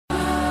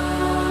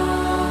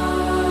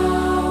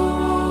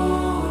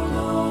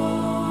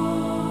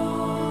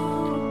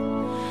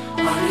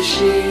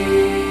shield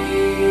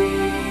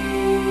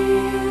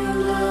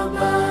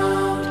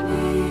about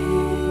me.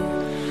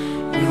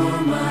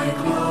 You're my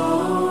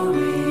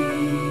glory.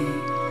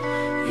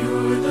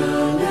 You're the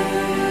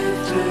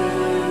lifter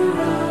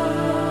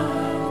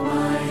of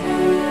my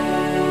head.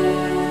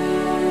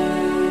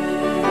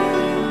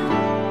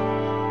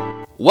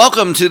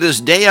 Welcome to this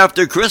day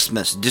after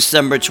Christmas,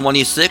 December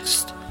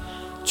 26th,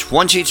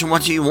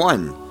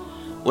 2021,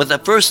 with the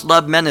First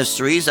Love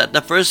Ministries at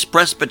the First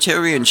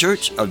Presbyterian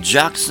Church of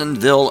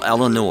Jacksonville,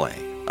 Illinois.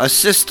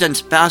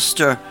 Assistant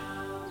Pastor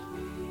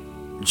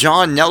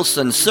John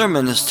Nelson's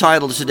sermon is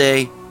titled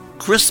today,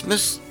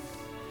 Christmas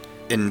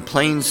in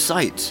Plain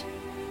Sight,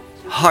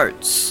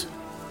 Hearts.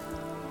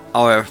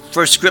 Our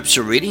first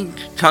scripture reading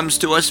comes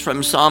to us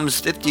from Psalms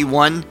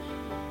 51,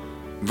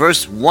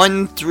 verse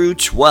 1 through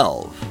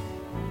 12.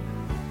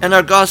 And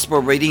our gospel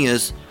reading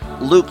is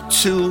Luke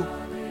 2,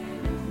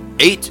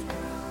 8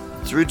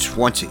 through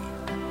 20.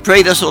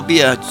 Pray this will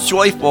be a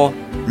joyful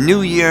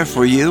new year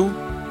for you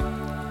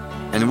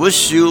and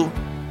wish you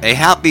a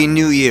happy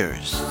New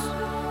Year's.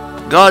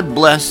 God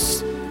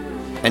bless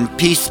and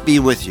peace be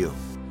with you.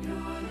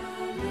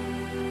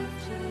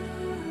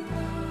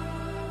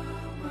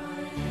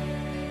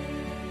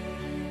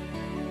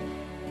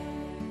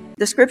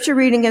 The scripture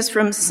reading is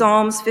from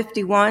Psalms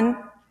 51,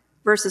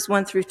 verses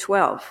 1 through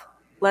 12.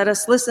 Let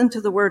us listen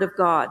to the word of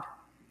God.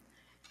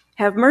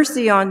 Have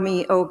mercy on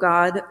me, O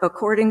God,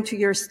 according to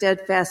your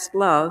steadfast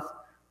love.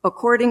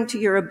 According to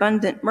your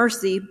abundant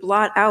mercy,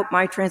 blot out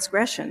my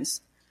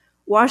transgressions.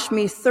 Wash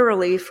me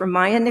thoroughly from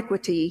my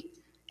iniquity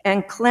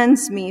and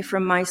cleanse me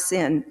from my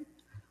sin.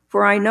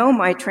 For I know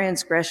my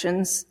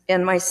transgressions,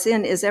 and my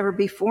sin is ever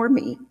before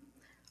me.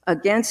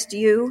 Against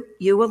you,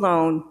 you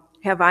alone,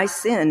 have I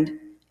sinned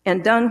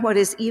and done what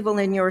is evil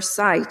in your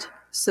sight,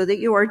 so that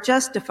you are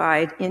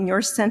justified in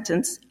your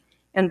sentence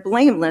and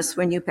blameless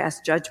when you pass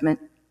judgment.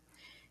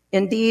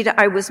 Indeed,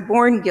 I was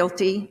born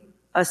guilty,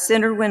 a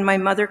sinner when my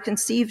mother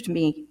conceived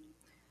me.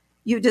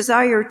 You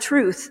desire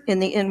truth in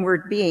the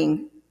inward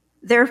being.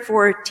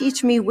 Therefore,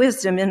 teach me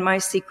wisdom in my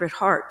secret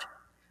heart.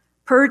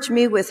 Purge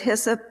me with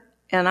hyssop,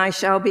 and I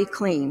shall be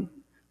clean.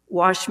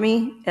 Wash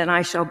me, and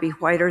I shall be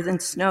whiter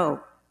than snow.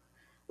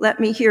 Let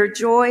me hear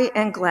joy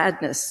and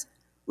gladness.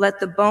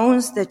 Let the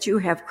bones that you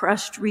have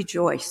crushed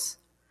rejoice.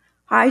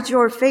 Hide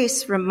your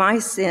face from my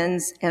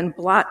sins and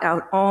blot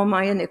out all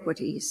my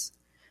iniquities.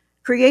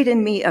 Create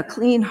in me a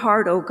clean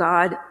heart, O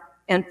God,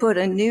 and put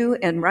a new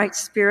and right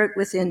spirit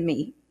within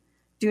me.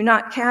 Do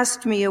not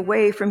cast me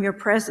away from your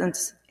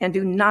presence, and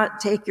do not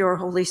take your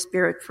Holy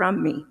Spirit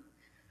from me.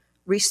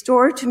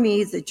 Restore to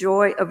me the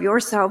joy of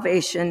your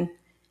salvation,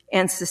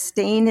 and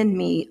sustain in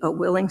me a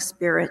willing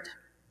spirit.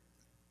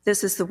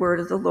 This is the word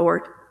of the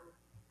Lord.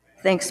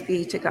 Thanks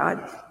be to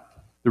God.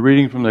 The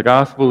reading from the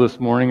Gospel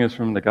this morning is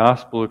from the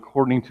Gospel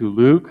according to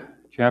Luke,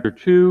 chapter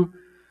 2,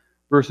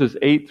 verses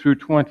 8 through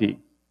 20.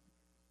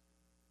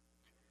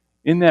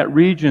 In that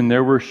region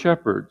there were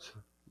shepherds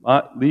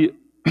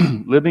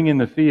living in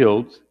the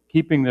fields,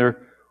 keeping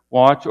their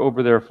watch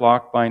over their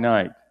flock by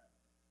night.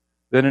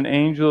 Then an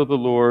angel of the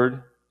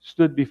Lord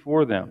stood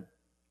before them,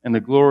 and the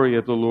glory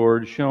of the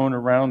Lord shone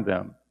around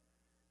them,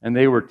 and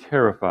they were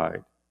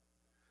terrified.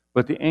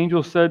 But the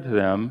angel said to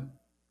them,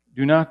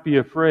 "Do not be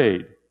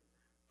afraid.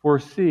 For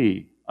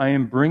see, I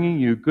am bringing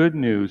you good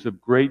news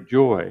of great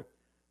joy.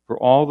 For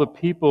all the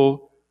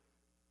people,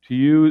 to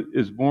you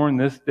is born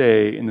this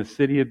day in the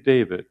city of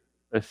David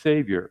a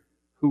Savior,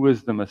 who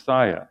is the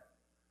Messiah,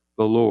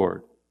 the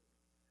Lord.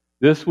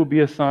 This will be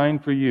a sign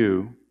for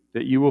you,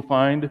 that you will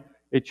find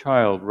a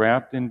child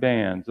wrapped in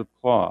bands of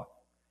cloth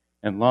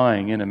and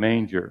lying in a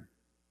manger."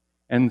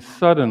 And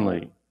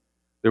suddenly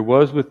there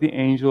was with the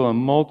angel a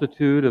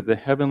multitude of the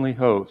heavenly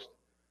host,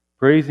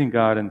 praising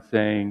God and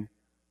saying,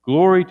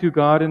 "Glory to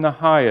God in the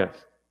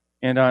highest,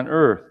 and on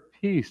earth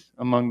peace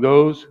among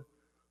those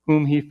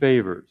whom he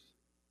favors."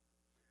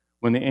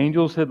 When the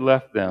angels had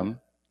left them,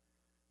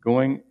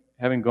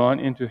 having gone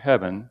into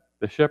heaven,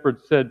 the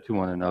shepherds said to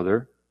one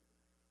another,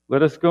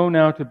 "Let us go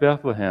now to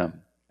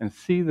Bethlehem and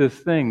see this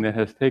thing that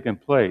has taken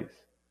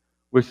place,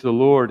 which the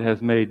Lord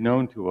has made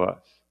known to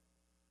us."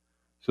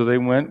 So they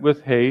went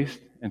with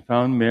haste and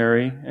found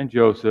Mary and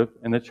Joseph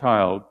and the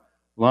child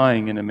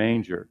lying in a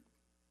manger.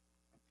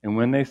 And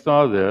when they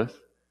saw this,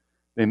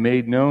 they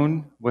made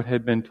known what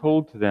had been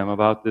told to them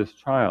about this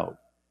child,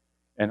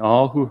 and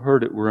all who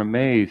heard it were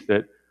amazed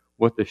at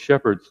what the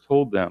shepherds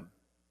told them.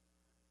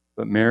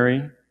 But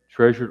Mary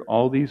treasured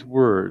all these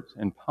words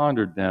and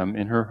pondered them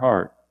in her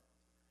heart.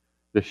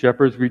 The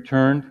shepherds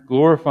returned,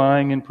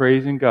 glorifying and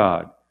praising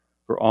God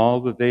for all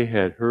that they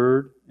had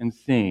heard and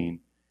seen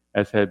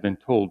as had been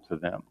told to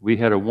them. We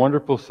had a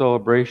wonderful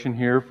celebration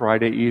here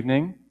Friday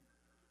evening.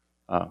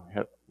 We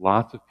had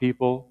lots of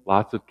people,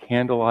 lots of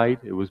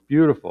candlelight. It was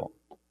beautiful.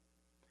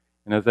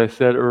 And as I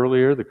said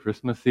earlier, the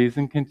Christmas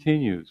season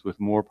continues with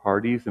more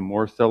parties and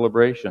more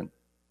celebration.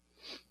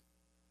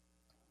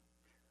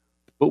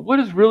 But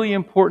what is really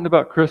important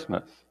about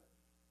Christmas?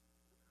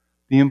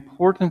 The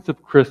importance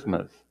of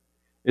Christmas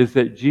is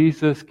that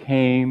Jesus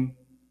came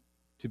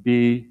to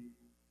be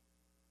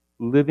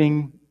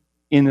living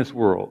in this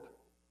world.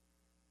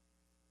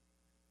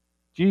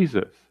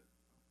 Jesus,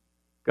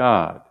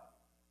 God,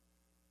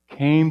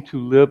 came to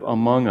live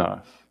among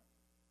us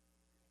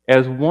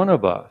as one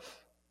of us,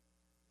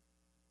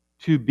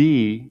 to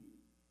be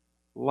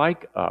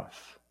like us,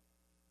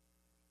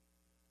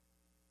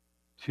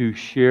 to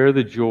share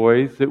the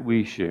joys that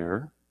we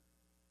share,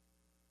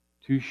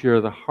 to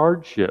share the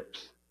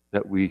hardships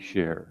that we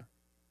share,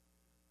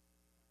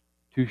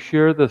 to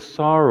share the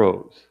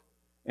sorrows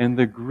and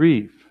the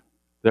grief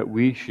that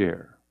we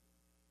share.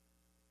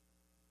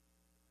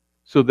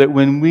 So that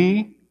when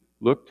we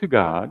look to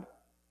God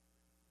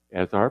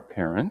as our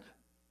parent,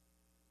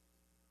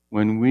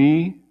 when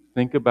we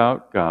think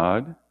about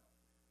God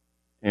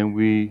and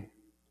we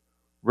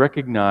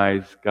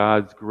recognize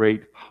God's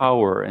great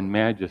power and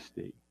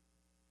majesty,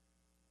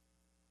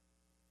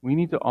 we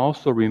need to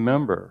also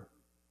remember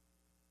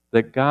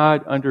that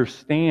God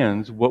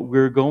understands what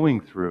we're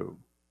going through.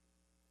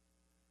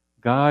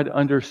 God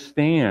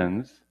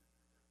understands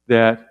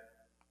that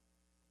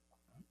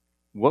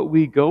what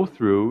we go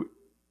through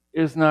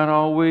is not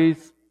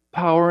always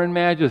power and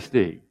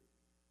majesty.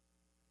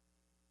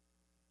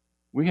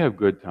 We have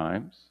good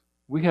times,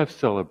 we have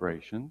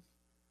celebrations,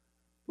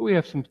 but we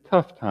have some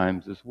tough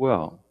times as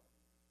well.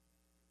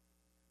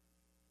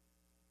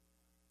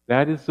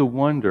 That is the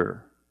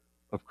wonder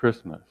of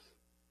Christmas,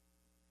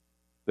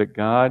 that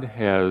God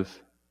has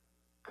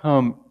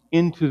come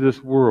into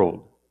this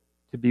world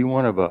to be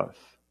one of us.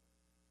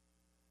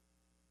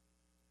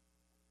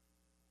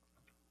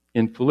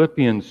 In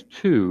Philippians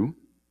 2,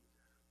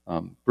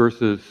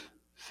 verses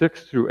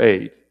 6 through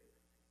 8,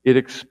 it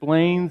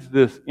explains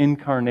this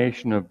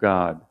incarnation of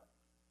God.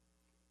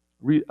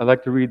 I'd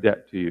like to read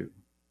that to you.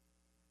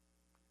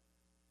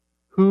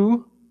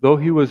 Who, though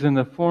he was in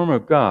the form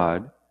of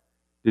God,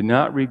 did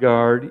not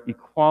regard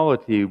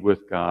equality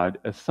with God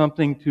as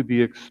something to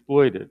be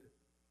exploited,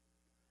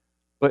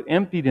 but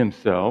emptied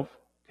himself,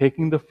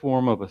 taking the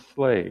form of a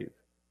slave,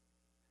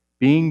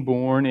 being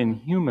born in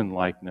human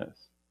likeness,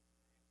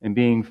 and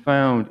being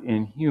found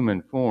in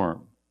human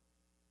form.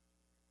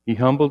 He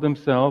humbled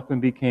himself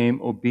and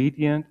became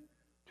obedient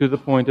to the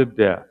point of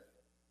death,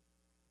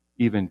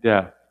 even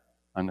death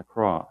on the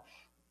cross.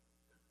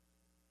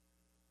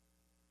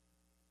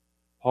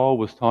 Paul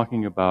was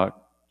talking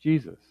about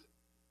Jesus.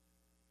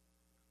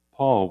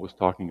 Paul was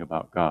talking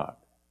about God,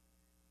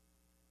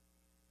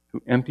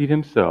 who emptied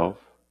himself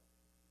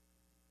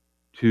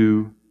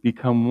to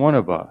become one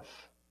of us.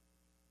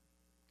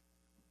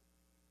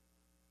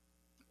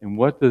 And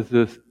what does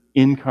this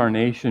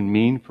incarnation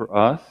mean for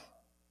us?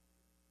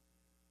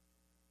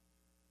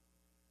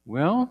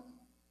 Well,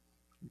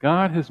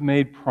 God has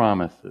made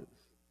promises.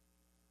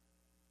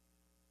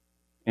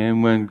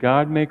 And when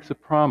God makes a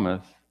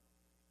promise,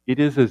 it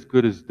is as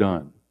good as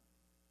done.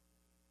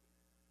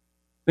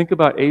 Think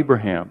about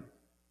Abraham.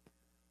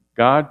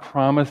 God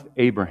promised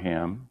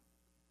Abraham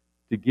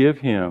to give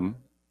him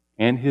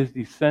and his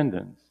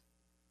descendants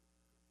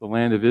the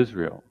land of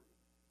Israel.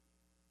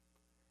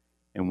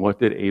 And what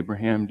did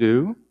Abraham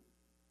do?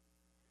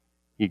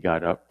 He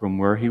got up from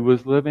where he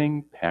was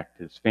living, packed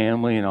his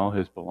family and all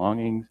his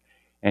belongings,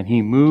 and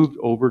he moved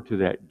over to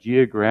that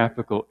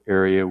geographical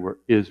area where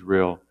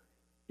Israel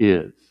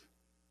is.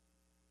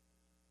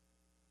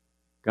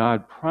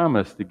 God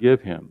promised to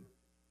give him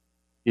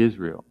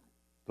Israel,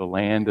 the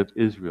land of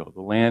Israel,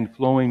 the land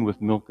flowing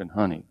with milk and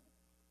honey.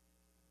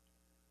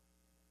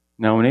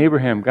 Now, when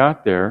Abraham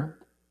got there,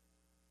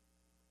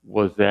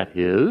 was that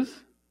his?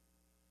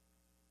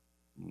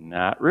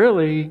 Not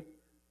really.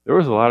 There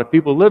was a lot of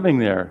people living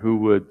there who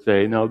would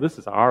say, no, this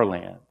is our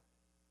land.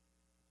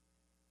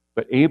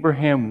 But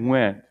Abraham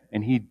went,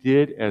 and he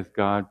did as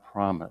God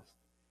promised.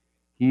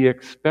 He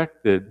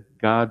expected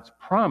God's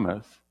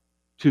promise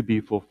to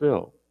be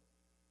fulfilled.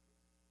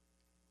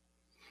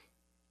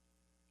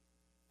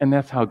 And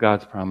that's how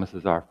God's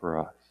promises are for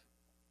us.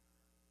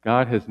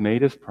 God has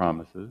made his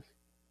promises.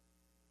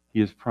 He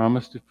has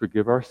promised to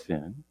forgive our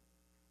sin.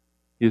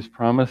 He has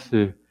promised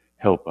to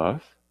help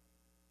us.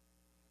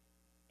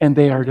 And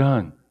they are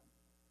done.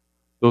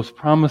 Those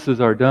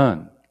promises are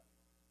done.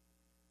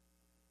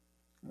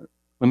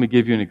 Let me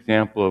give you an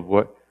example of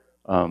what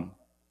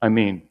I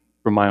mean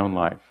from my own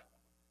life.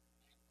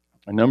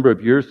 A number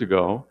of years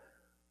ago,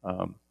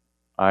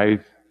 I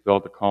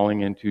felt a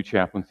calling into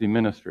chaplaincy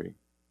ministry.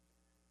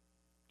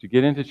 To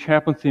get into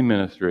chaplaincy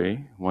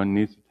ministry, one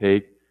needs to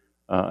take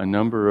a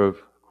number of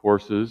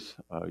courses,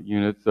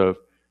 units of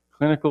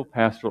clinical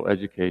pastoral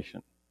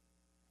education.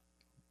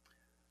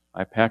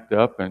 I packed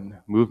up and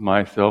moved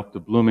myself to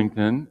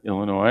Bloomington,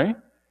 Illinois,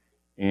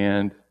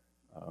 and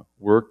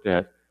worked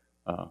at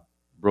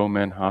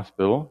Broman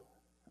Hospital.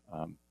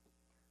 I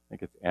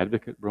think it's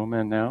Advocate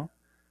Broman now.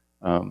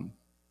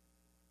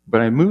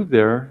 But I moved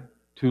there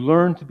to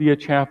learn to be a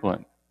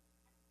chaplain.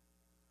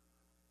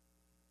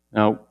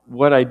 Now,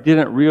 what I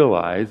didn't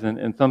realize,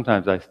 and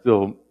sometimes I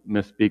still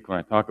misspeak when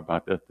I talk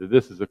about this, that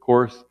this is a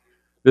course,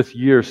 this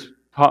year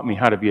taught me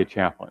how to be a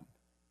chaplain.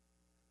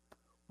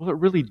 Well, it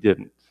really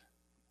didn't.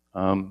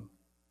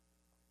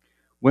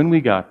 When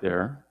we got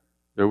there,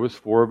 there was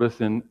 4 of us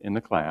in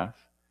the class,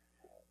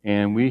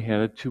 and we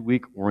had a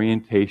 2-week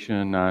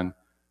orientation on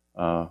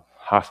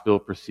hospital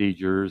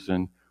procedures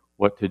and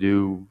what to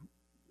do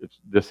if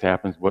this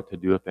happens, what to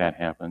do if that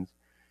happens.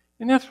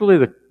 And that's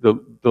really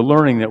the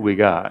learning that we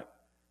got.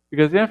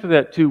 Because after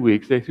that 2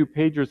 weeks, they threw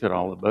pagers at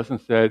all of us and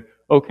said,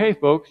 okay,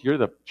 folks, you're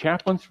the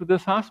chaplains for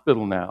this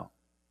hospital now.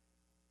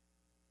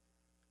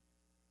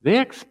 They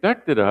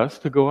expected us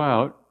to go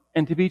out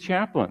and to be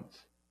chaplains.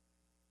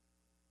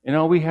 And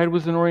all we had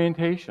was an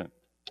orientation.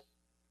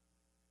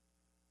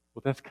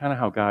 Well, that's kind of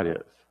how God is.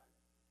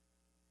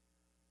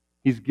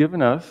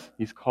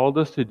 He's called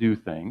us to do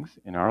things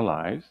in our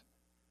lives,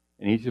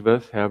 and each of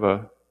us have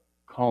a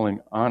calling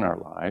on our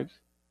lives.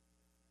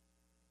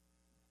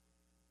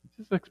 He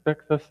just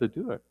expects us to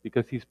do it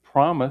because He's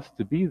promised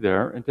to be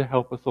there and to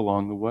help us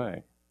along the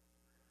way.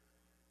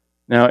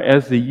 Now,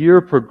 as the year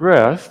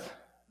progressed,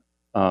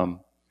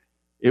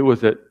 it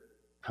was at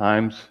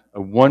times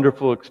a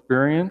wonderful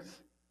experience,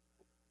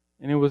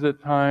 and it was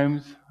at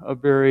times a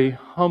very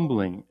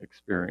humbling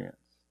experience.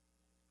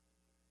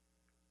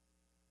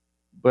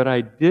 But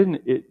it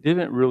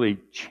didn't really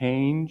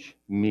change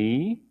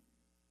me.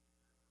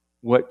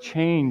 What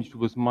changed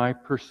was my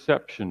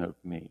perception of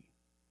me.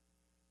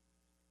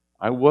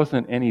 I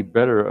wasn't any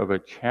better of a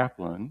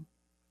chaplain,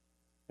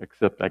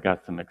 except I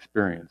got some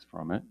experience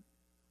from it.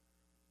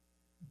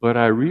 But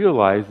I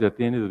realized at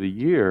the end of the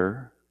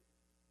year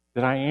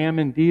that I am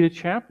indeed a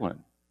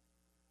chaplain.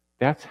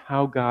 That's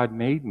how God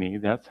made me.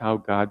 That's how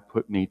God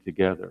put me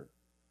together.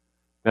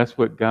 That's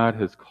what God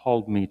has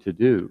called me to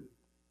do,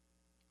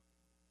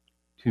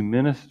 to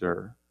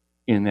minister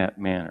in that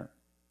manner.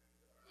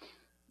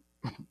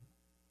 I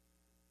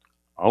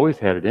always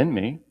had it in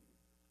me.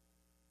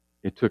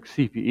 It took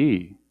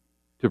CPE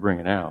to bring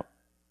it out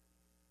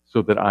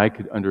so that I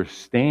could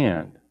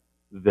understand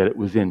that it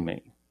was in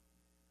me.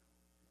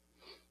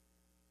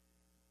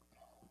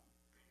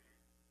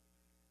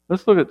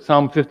 Let's look at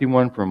Psalm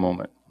 51 for a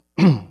moment.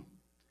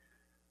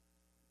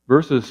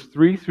 Verses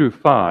 3 through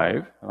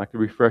 5, I'd like to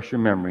refresh your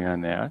memory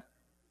on that.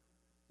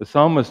 The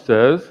psalmist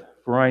says,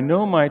 "For I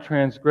know my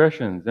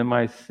transgressions, and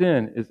my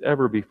sin is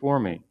ever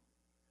before me.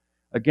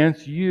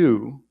 Against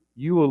you,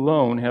 you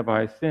alone have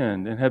I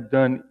sinned, and have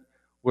done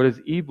what is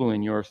evil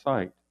in your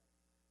sight,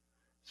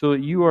 so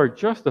that you are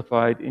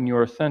justified in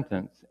your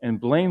sentence,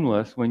 and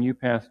blameless when you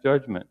pass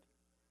judgment.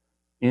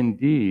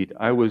 Indeed,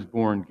 I was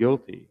born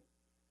guilty,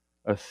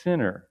 a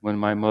sinner when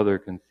my mother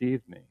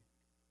conceived me."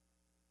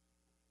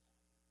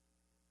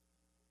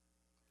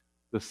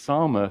 The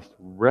psalmist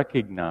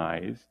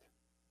recognized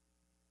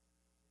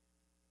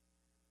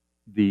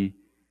the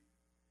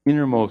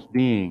innermost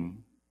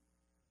being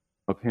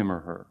of him or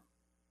her.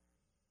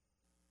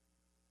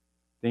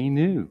 They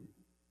knew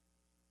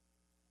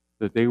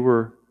that they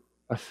were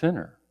a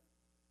sinner.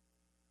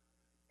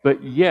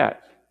 But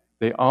yet,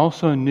 they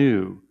also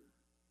knew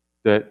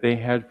that they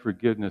had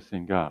forgiveness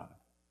in God.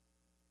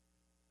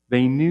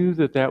 They knew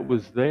that that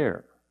was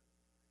there.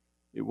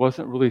 It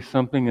wasn't really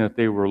something that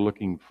they were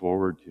looking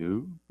forward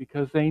to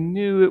because they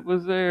knew it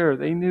was there.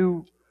 They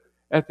knew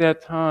at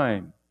that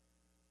time,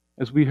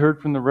 as we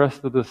heard from the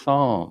rest of the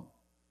psalm,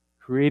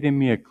 "Create in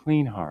me a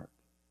clean heart."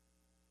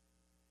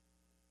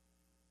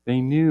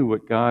 They knew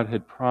what God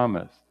had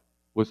promised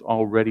was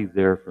already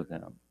there for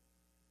them.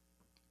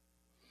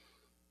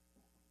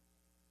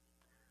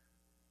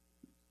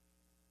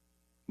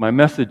 My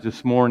message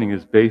this morning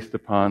is based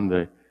upon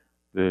the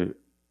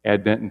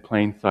Advent in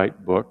Plain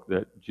Sight book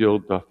that Jill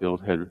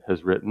Duffield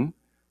has written,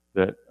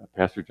 that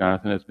Pastor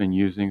Jonathan has been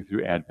using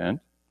through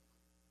Advent.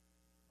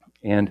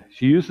 And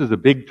she uses a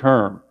big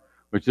term,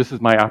 which this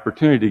is my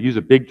opportunity to use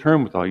a big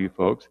term with all you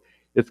folks.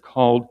 It's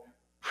called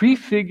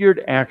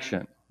prefigured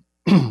action.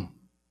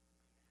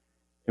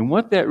 And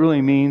what that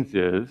really means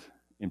is,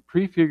 in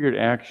prefigured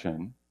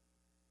action,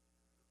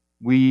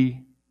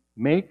 we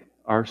make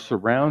our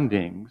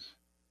surroundings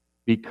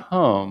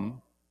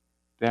become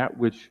that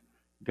which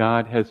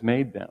God has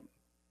made them.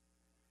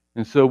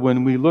 And so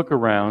when we look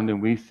around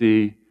and we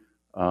see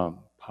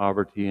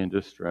poverty and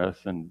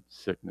distress and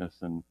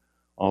sickness and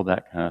all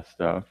that kind of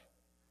stuff,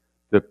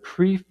 the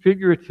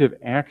prefigurative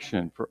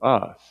action for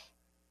us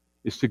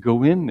is to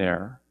go in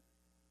there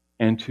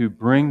and to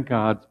bring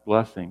God's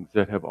blessings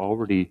that have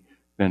already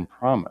been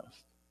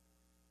promised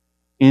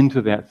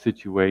into that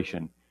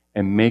situation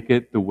and make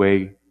it the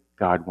way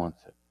God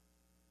wants it.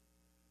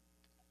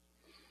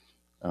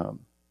 I'd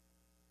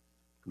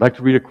like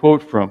to read a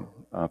quote from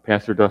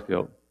Pastor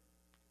Duffield.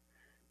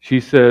 She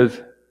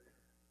says,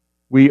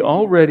 "We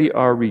already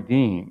are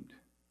redeemed.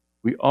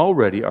 We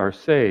already are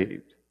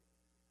saved.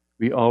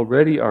 We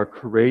already are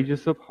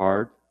courageous of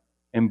heart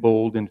and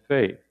bold in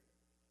faith.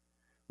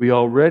 We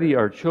already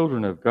are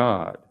children of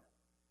God.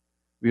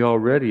 We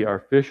already are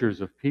fishers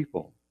of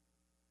people.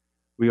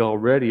 We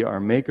already are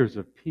makers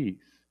of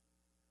peace.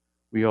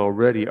 We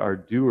already are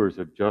doers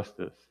of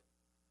justice,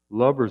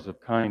 lovers of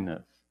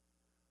kindness,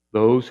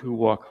 those who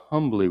walk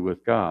humbly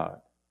with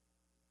God.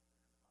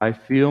 I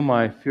feel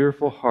my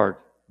fearful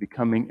heart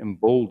becoming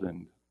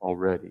emboldened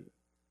already."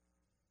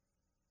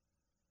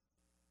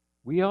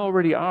 We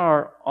already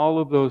are all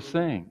of those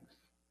things.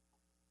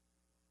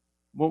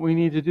 What we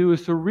need to do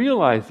is to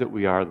realize that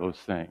we are those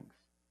things.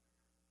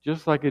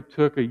 Just like it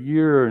took a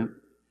year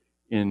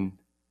in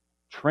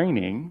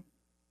training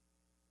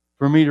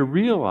for me to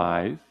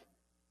realize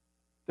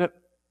that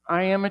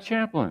I am a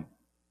chaplain.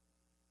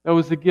 That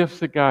was the gifts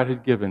that God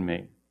had given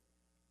me.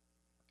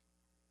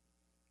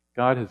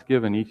 God has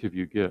given each of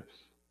you gifts.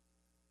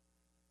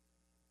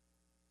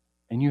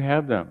 And you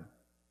have them,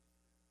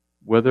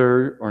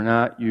 whether or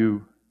not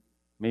you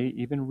may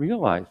even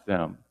realize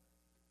them.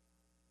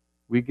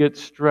 We get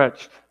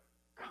stretched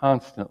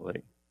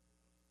constantly.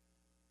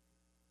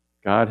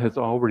 God has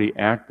already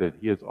acted.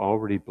 He has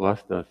already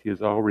blessed us. He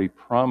has already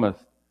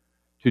promised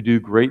to do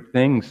great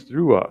things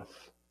through us.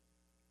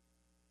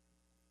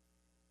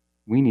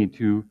 We need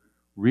to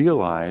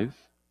realize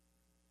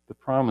the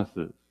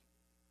promises.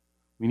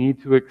 We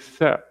need to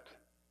accept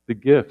the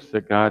gifts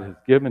that God has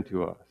given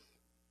to us.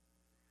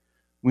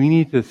 We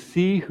need to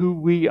see who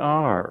we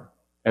are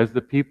as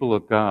the people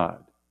of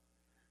God,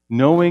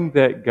 knowing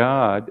that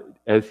God,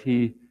 as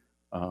He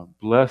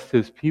blessed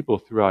His people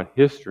throughout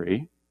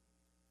history,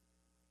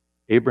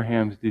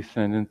 Abraham's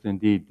descendants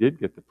indeed did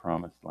get the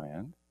promised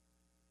land.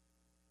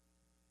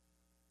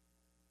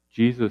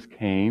 Jesus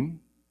came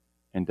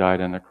and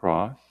died on the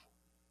cross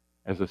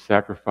as a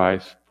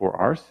sacrifice for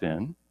our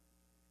sin,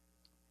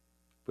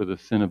 for the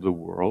sin of the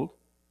world.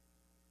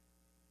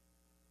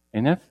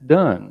 And that's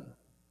done.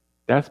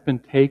 That's been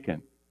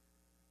taken.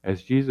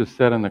 As Jesus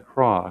said on the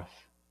cross,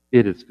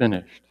 it is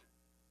finished.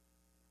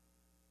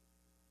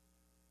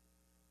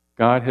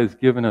 God has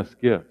given us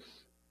gifts.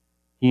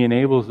 He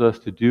enables us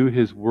to do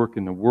His work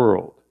in the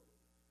world.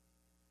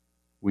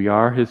 We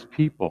are His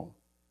people.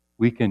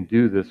 We can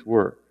do this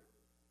work.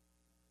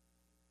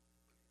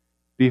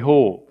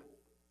 Behold,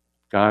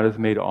 God has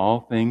made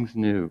all things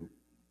new,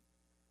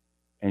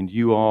 and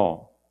you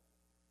all,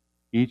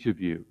 each of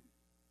you,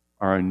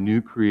 are a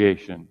new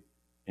creation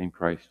in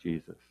Christ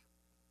Jesus.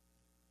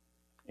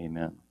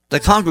 Amen. The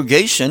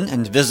congregation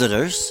and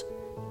visitors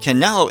can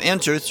now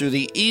enter through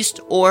the east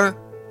or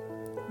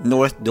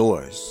north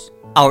doors.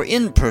 Our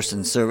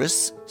in-person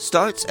service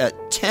starts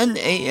at 10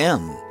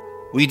 a.m.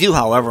 We do,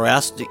 however,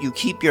 ask that you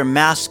keep your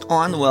mask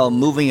on while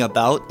moving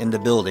about in the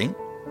building.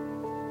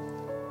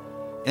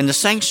 In the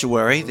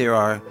sanctuary, there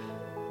are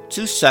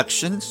 2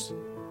 sections,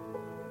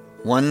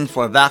 one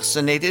for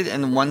vaccinated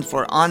and one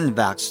for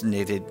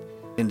unvaccinated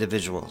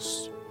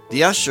individuals.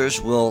 The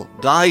ushers will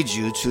guide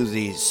you to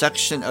the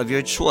section of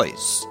your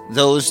choice.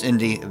 Those in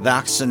the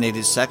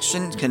vaccinated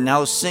section can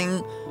now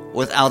sing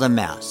without a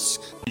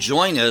mask.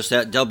 Join us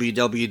at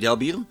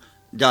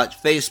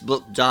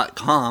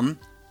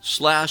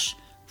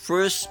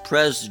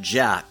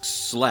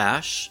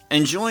www.facebook.com/FirstPresJax/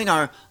 and join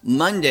our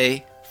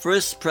Monday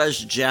First Pres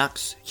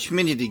Jax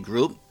community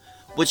group,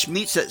 which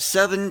meets at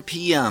 7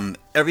 p.m.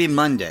 every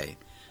Monday.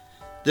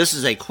 This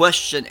is a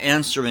question,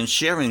 answer, and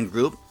sharing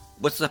group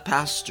with the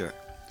pastor.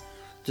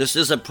 This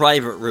is a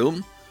private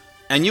room,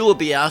 and you will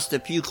be asked a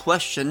few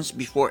questions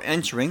before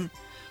entering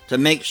to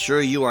make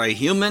sure you are a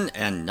human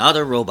and not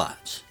a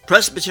robot.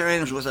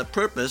 Presbyterians with a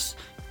Purpose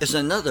is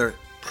another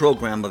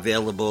program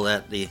available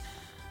at the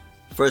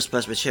First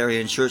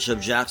Presbyterian Church of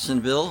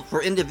Jacksonville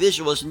for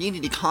individuals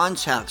needing to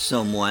contact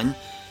someone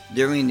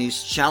during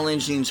these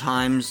challenging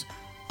times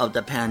of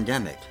the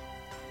pandemic.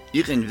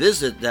 You can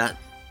visit that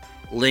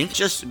link.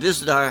 Just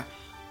visit our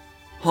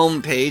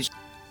homepage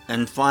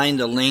and find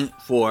the link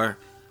for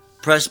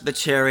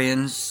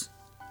Presbyterians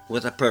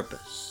with a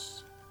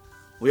Purpose.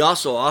 We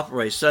also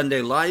offer a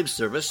Sunday live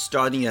service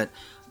starting at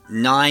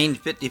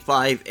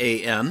 9:55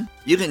 a.m.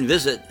 You can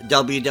visit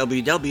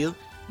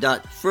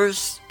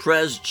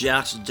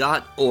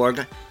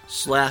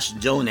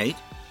www.firstpresjax.org/donate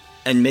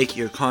and make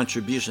your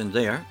contribution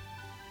there,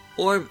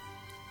 or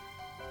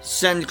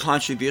send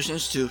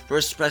contributions to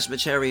First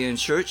Presbyterian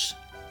Church,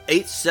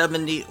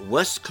 870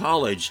 West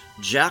College,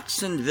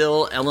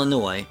 Jacksonville,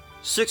 Illinois,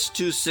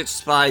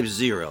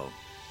 62650.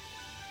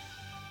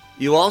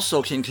 You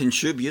also can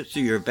contribute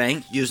through your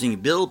bank using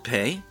Bill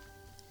Pay.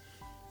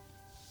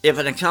 If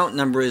an account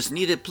number is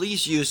needed,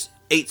 please use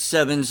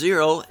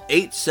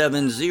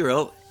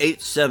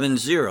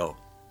 870-870-870.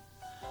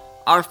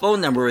 Our phone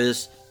number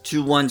is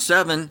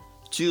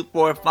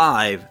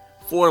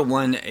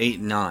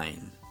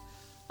 217-245-4189.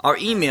 Our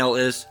email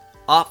is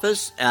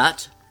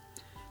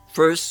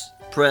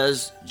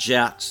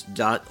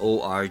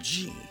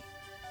office@firstpresjax.org.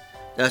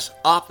 That's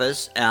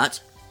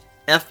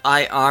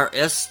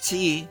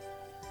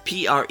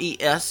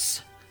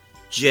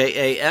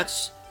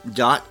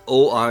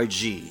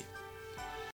office@firstpresjax.org.